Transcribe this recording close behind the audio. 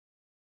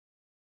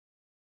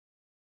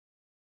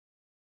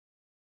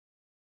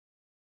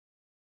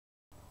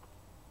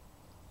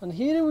And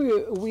here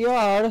we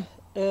are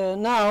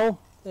now.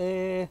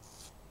 I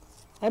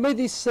made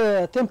this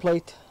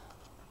template.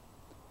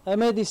 I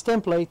made this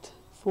template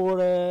for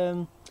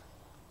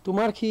to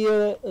mark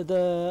here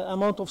the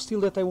amount of steel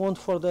that I want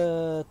for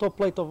the top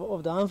plate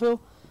of the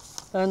anvil,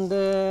 and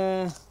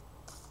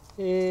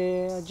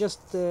I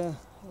just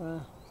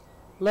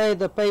laid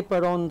the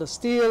paper on the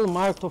steel,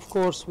 marked of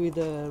course with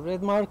a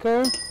red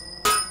marker.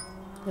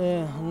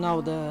 Now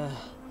the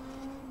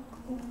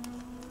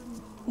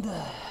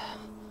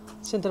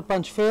center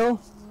punch fell.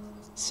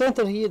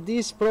 Center here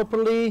this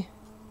properly.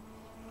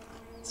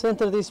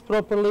 Center this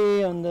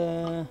properly, and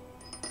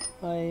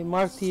I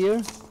marked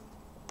here.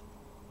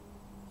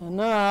 And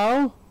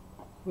now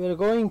we are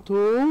going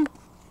to,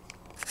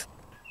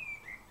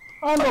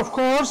 and of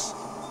course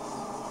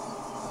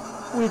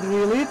we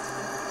drill it.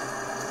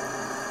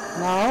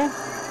 Now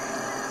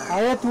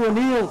I had to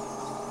anneal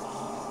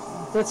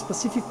that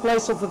specific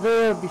place over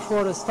there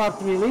before I start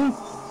drilling.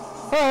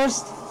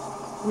 First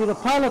with a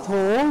pilot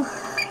hole.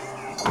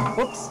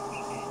 Oops.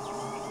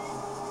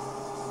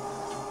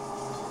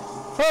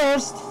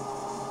 First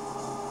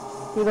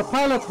with a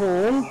pilot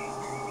hole.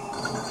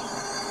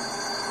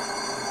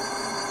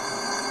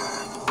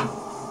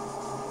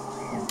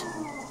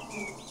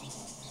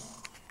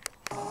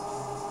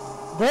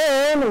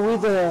 Then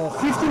with a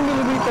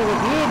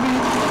 15mm drill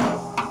bit.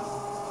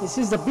 This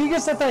is the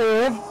biggest that I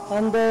have,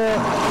 and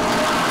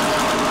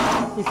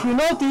if you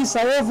notice,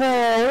 I have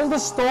all the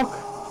stock.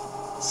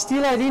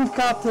 Still I didn't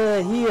cut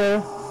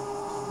here.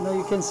 Now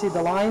you can see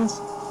the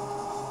lines.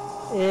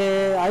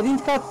 I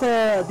didn't cut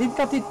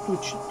it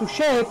to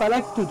shape. I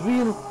like to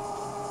drill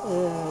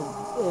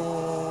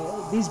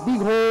these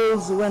big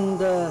holes when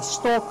the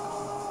stock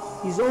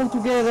is all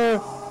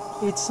together.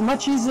 It's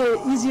much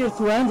easier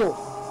to handle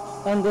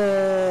and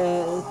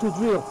to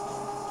drill.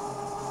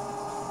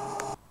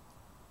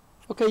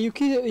 Okay, you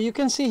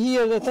can see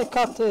here that I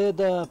cut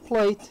the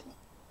plate,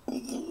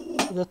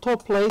 the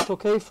top plate,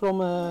 okay, from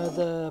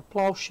the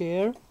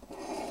plowshare.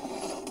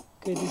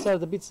 Okay, these are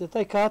the bits that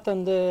I cut,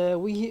 and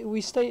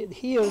we stay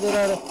here. There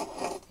are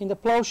in the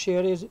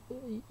plowshare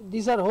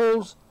these are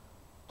holes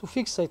to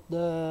fixate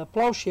the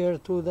plowshare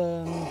to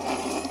the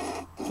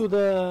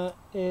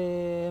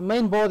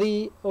main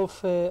body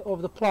of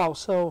the plow.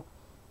 So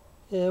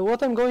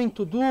what I'm going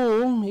to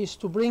do is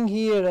to bring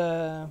here.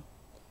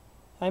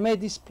 I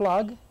made this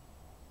plug.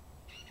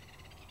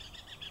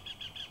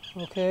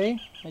 Okay,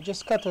 I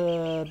just cut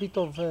a bit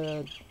of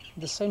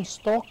the same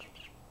stock.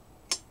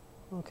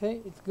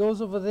 Okay, it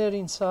goes over there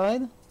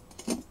inside.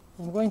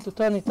 I'm going to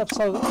turn it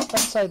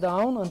upside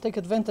down and take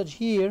advantage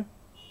here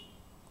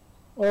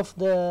of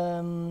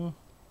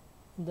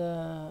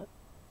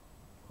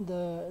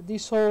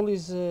this hole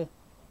is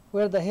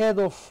where the head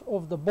of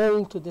the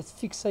bolt that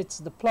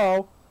fixates the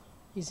plow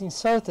is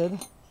inserted,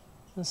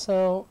 and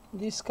so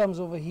this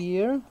comes over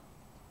here.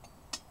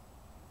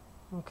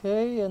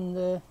 Okay,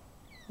 and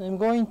I'm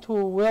going to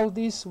weld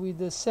this with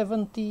the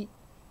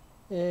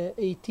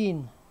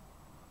 70-18,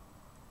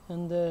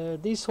 and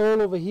this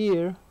hole over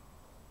here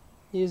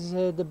is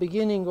the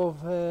beginning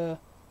of the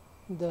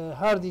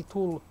hardy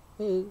tool,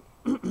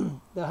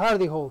 the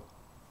hardy hole.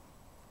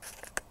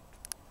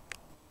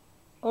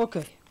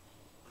 Okay,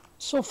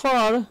 so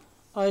far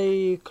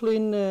I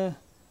clean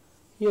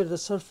here the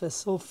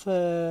surface of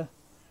that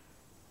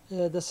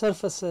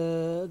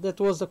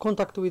was the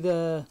contact with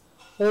the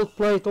old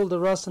plate, all the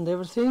rust and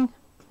everything.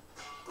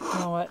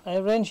 Now I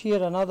arrange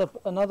here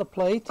another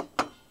plate.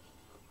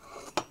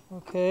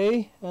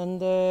 Okay,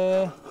 and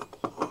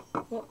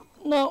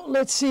now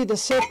let's see the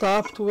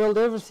setup to weld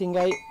everything.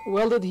 I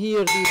welded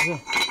here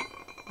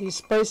these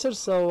spacers,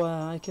 so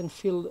I can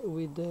fill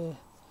with the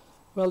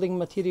welding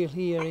material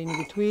here in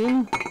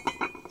between.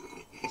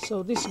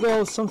 So this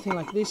goes something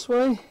like this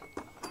way.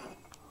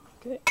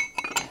 Okay.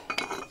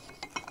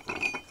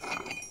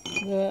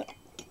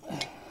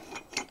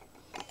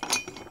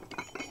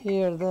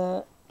 Here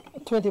the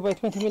 20 by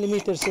 20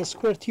 millimeters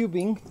square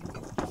tubing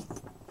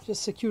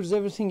just secures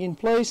everything in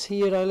place.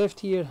 Here I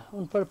left here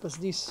on purpose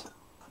this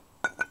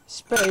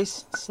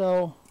space,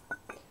 so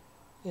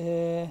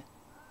the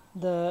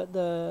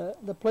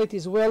plate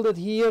is welded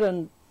here,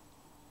 and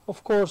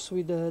of course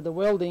with the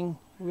welding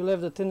we'll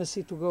have the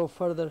tendency to go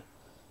further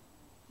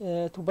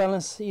to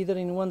balance either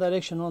in one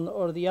direction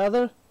or the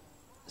other.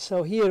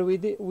 So here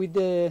with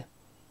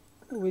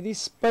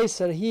this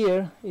spacer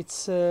here,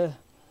 it's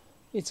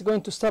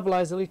going to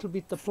stabilize a little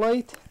bit the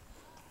plate,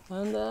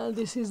 and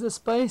this is the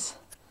space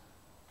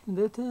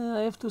that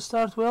I have to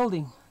start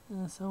welding.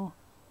 So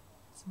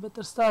it's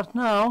better start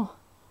now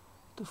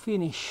to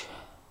finish.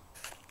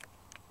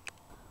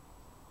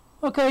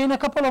 Okay, in a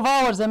couple of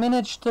hours I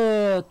managed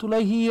to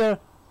lay here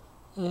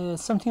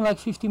something like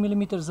 50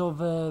 millimeters of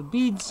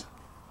beads,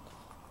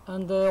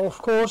 and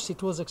of course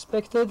it was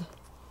expected.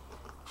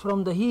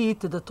 From the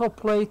heat, the top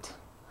plate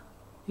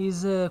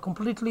is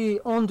completely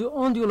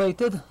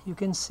undulated. You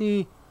can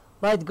see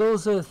light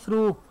goes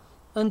through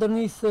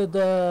underneath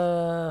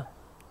the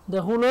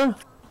ruler,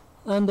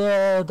 and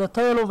the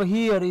tail over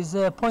here is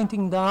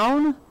pointing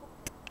down.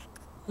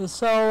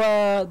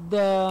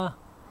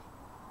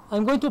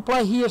 I'm going to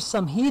apply here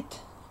some heat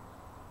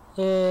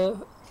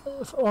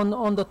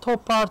on the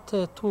top part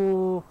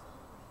to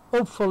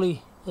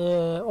hopefully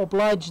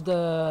oblige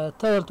the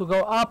tail to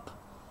go up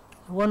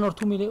 1 or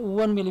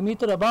 1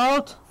 millimeter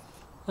about.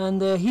 And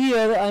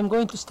here I'm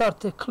going to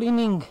start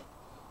cleaning.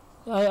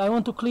 I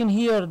want to clean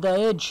here the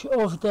edge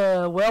of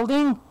the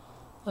welding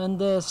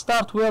and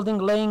start welding,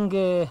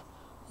 laying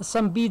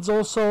some beads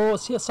also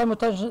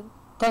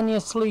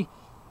simultaneously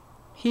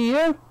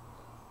here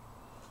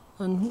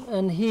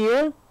and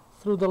here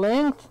through the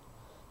length,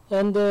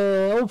 and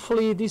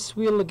hopefully this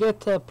will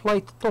get a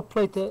top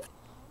plate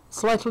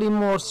slightly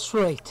more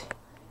straight.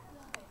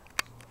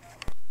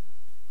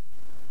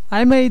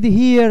 I made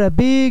here a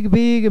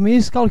big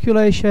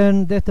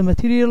miscalculation that the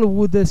material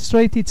would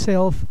straight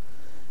itself,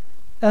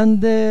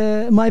 and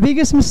my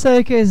biggest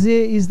mistake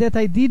is that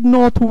I did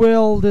not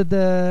weld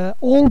the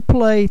whole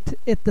plate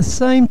at the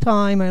same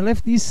time. I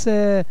left this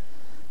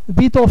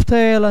bit of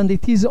tail and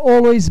it is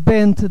always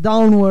bent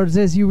downwards,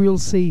 as you will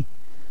see.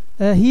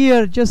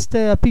 Here just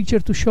a picture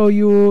to show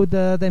you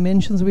the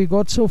dimensions we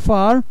got so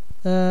far.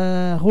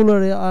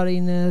 Ruler are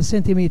in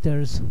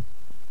centimeters.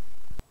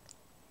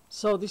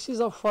 So this is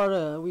how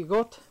far we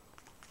got.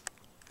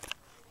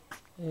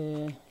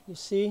 You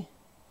see,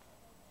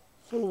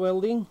 full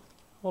welding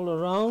all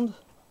around.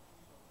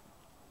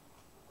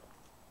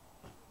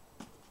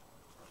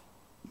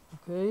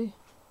 Okay.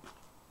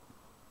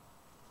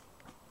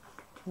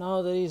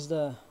 Now there is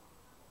the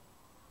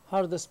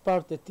hardest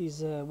part, that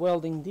is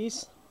welding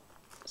this.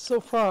 So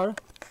far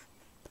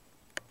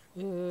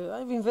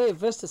I've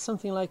invested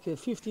something like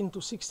 15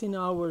 to 16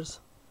 hours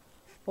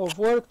of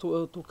work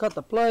to cut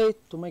the plate,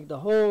 to make the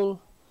hole,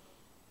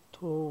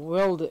 to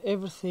weld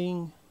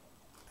everything.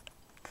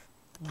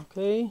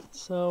 Okay,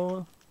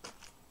 so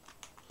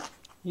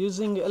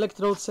using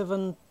electrode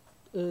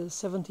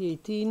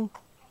 7018,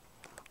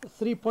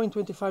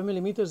 3.25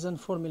 millimeters and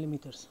 4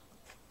 millimeters.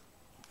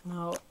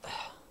 Now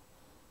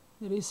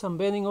there is some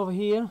bending over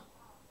here,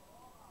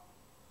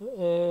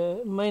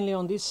 mainly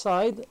on this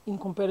side in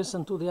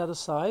comparison to the other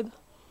side,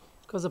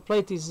 because the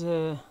plate is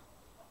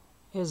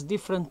has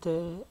different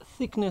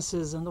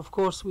thicknesses, and of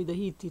course with the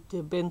heat it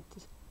bent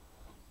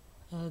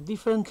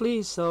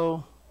differently.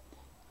 So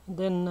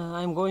then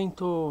I'm going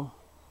to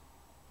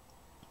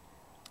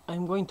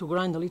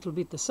grind a little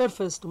bit the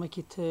surface to make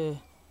it a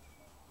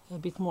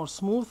bit more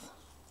smooth.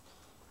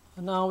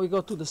 And now we go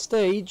to the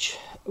stage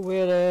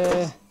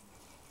where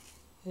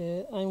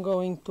I'm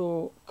going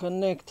to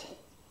connect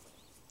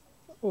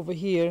over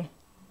here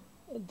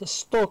the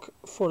stock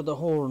for the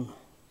horn.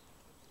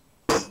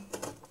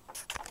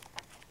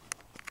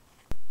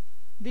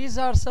 These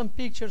are some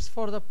pictures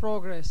for the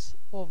progress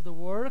of the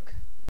work.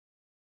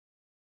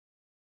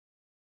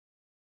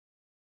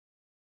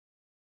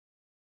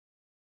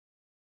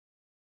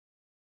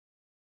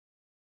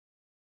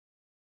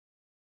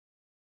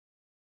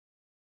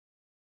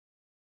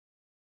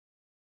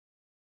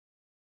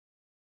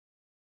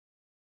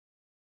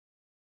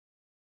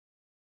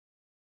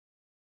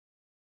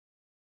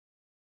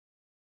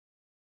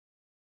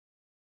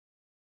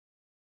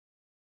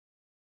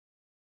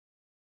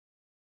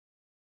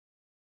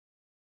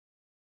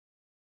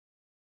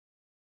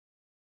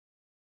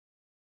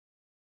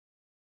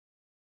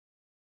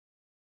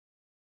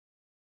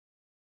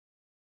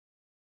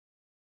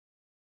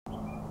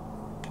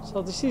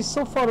 So this is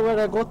so far where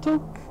I got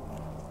to.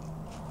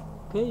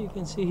 Okay, you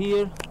can see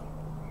here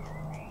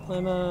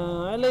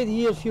I laid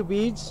here a few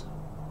beads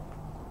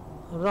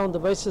around the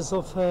bases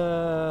of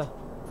the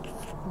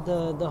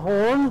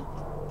horn,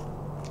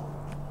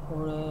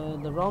 or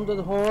the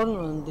rounded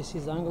horn, and this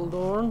is angled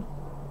horn.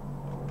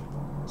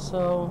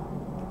 So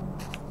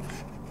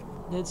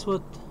that's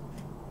what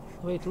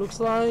the way it looks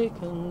like,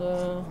 and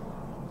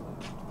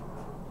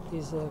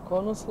these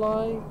corners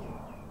like.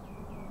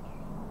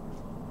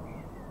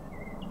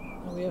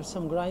 We have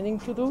some grinding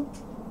to do,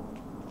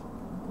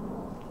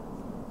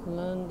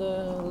 and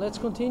let's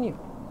continue.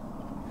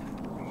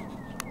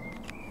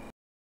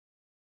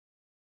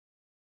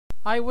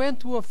 I went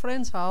to a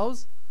friend's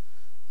house,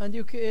 and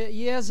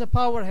he has a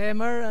power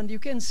hammer, and you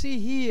can see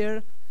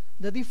here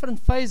the different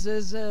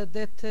phases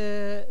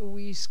that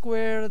we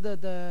square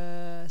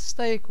the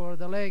stake or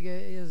the leg,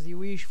 as you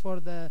wish, for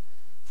the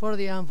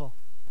anvil.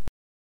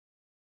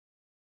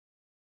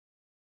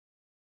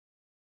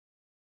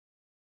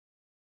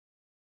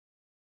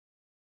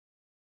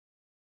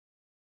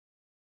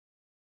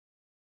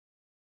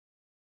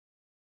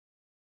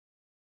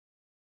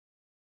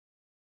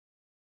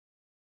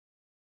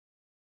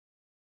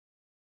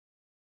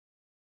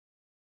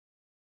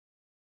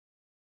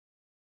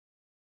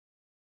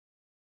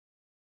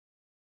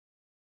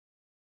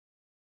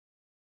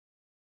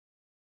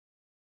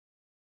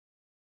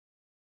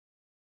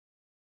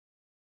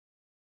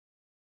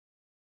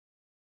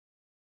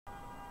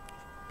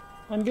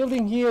 I'm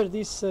building here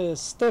this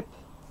step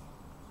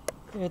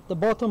at the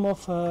bottom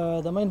of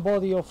the main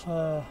body of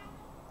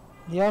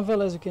the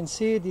anvil. As you can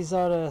see, these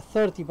are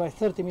 30 by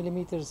 30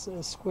 millimeters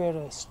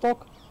square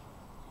stock,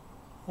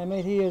 I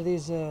made here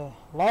these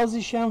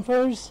lousy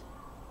chamfers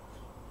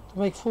to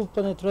make full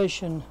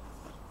penetration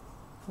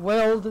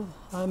weld.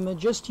 I'm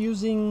just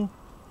using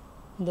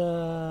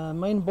the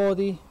main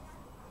body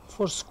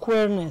for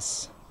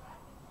squareness,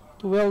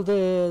 to weld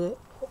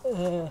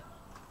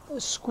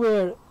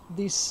square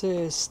this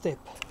step.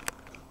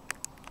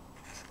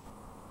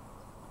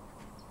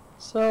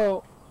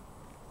 So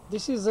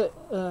this is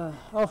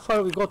how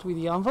far we got with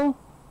the anvil,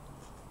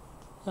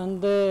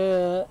 and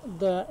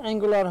the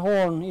angular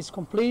horn is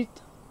complete,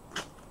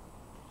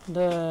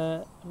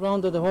 the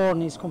rounded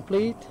horn is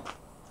complete,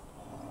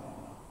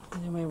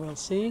 you may well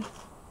see.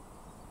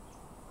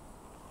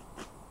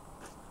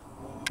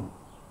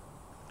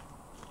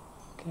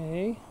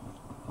 Okay,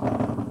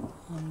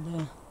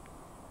 and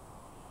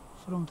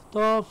from the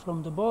top,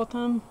 from the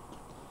bottom,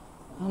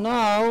 and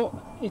now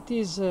it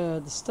is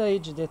the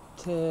stage that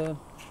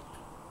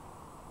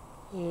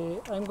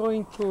I'm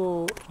going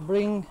to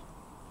bring.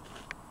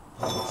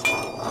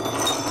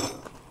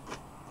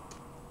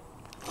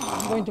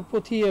 I'm going to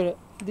put here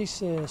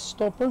this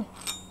stopper.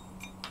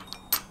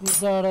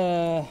 These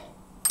are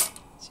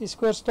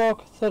square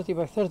stock, 30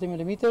 by 30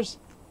 millimeters,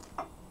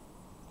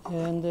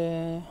 and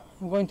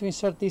I'm going to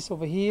insert this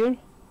over here,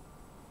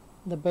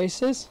 the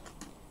bases,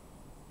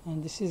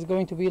 and this is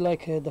going to be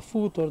like the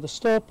foot or the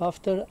stop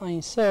after I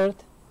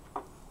insert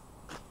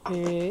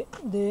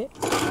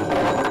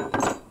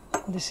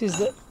this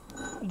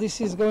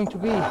is going to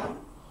be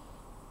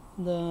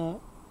the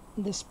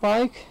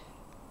spike.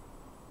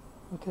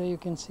 Okay, you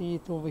can see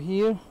it over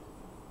here,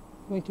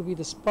 going to be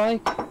the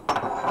spike.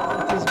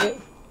 It is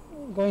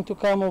going to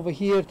come over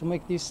here to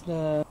make this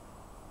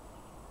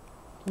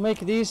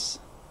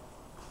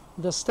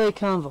the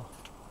stake anvil.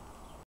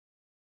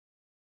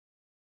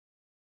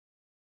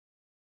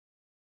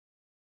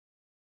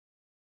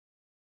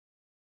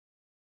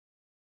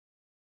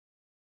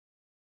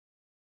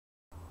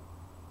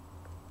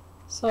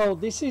 So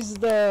this is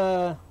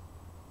the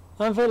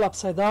anvil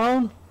upside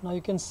down. Now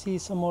you can see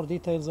some more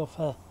details of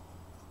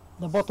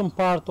the bottom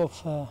part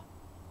of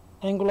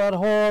angular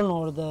horn,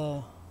 or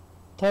the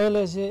tail,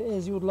 as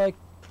you would like,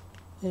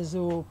 as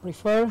you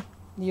prefer.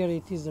 Here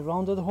it is the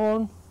rounded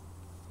horn.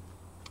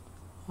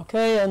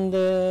 Okay, and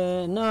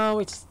now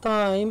it's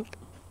time,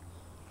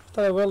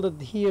 after I welded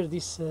here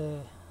this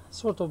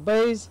sort of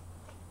base,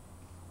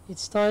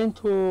 it's time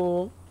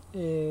to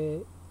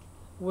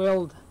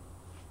weld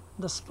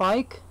the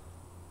spike.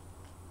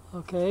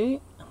 Okay,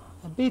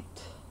 a bit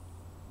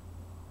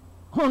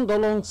on the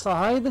long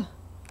side.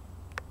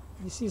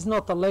 This is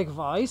not a leg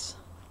vise,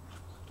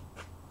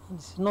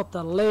 this is not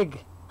a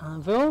leg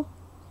anvil,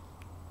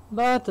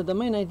 but the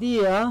main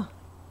idea,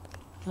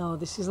 now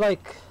this is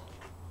like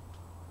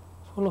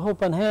full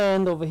open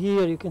hand. Over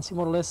here you can see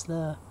more or less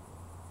the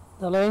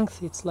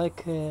length. It's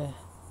like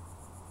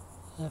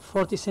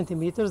 40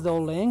 centimeters, the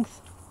whole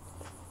length.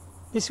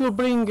 This will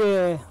bring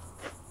the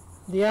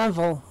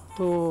anvil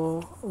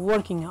to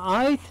working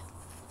height.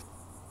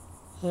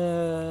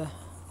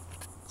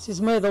 This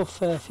is made of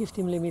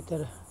 50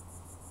 millimeter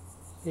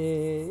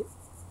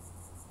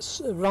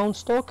round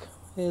stock,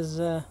 as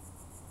I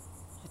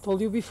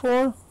told you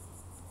before,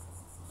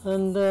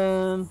 and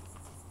you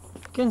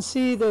can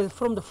see that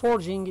from the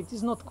forging it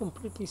is not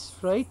completely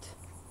straight.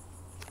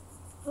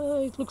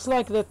 It looks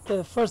like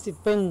that first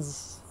it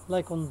bends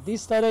like on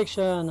this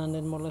direction and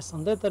then more or less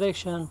on that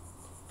direction.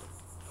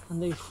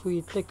 And if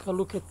we take a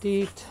look at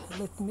it,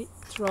 let me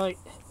try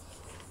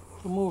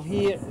to move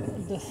here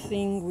the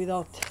thing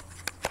without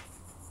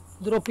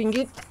dropping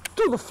it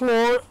to the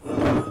floor.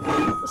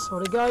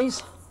 Sorry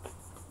guys.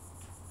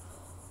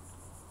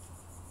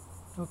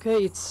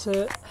 Okay, it's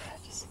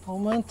just a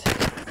moment.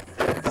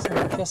 Some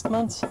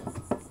adjustments.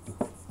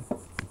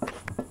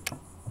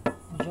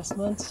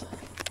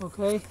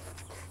 Okay.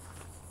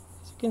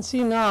 As you can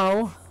see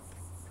now,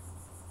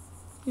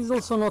 it's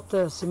also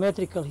not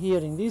symmetrical here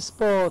in this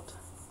spot.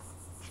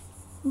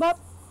 But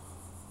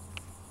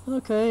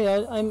okay,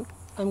 I'm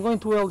going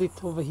to weld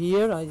it over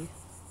here. I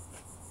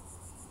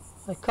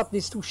cut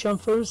these two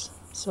chamfers,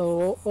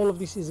 so all of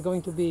this is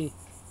going to be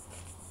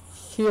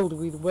filled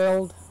with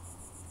weld.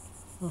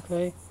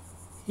 Okay,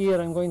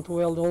 here I'm going to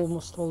weld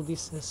almost all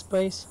this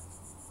space.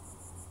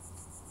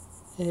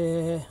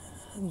 The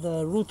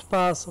root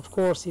pass, of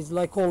course, is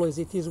like always,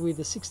 it is with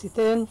the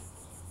 6010,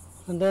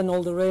 and then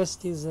all the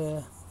rest is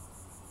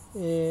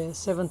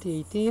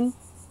 7018.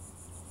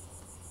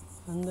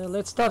 And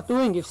let's start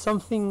doing. If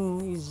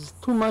something is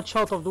too much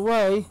out of the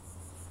way,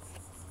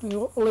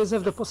 you always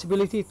have the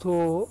possibility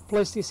to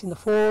place this in the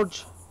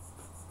forge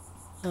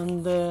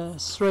and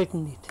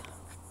straighten it.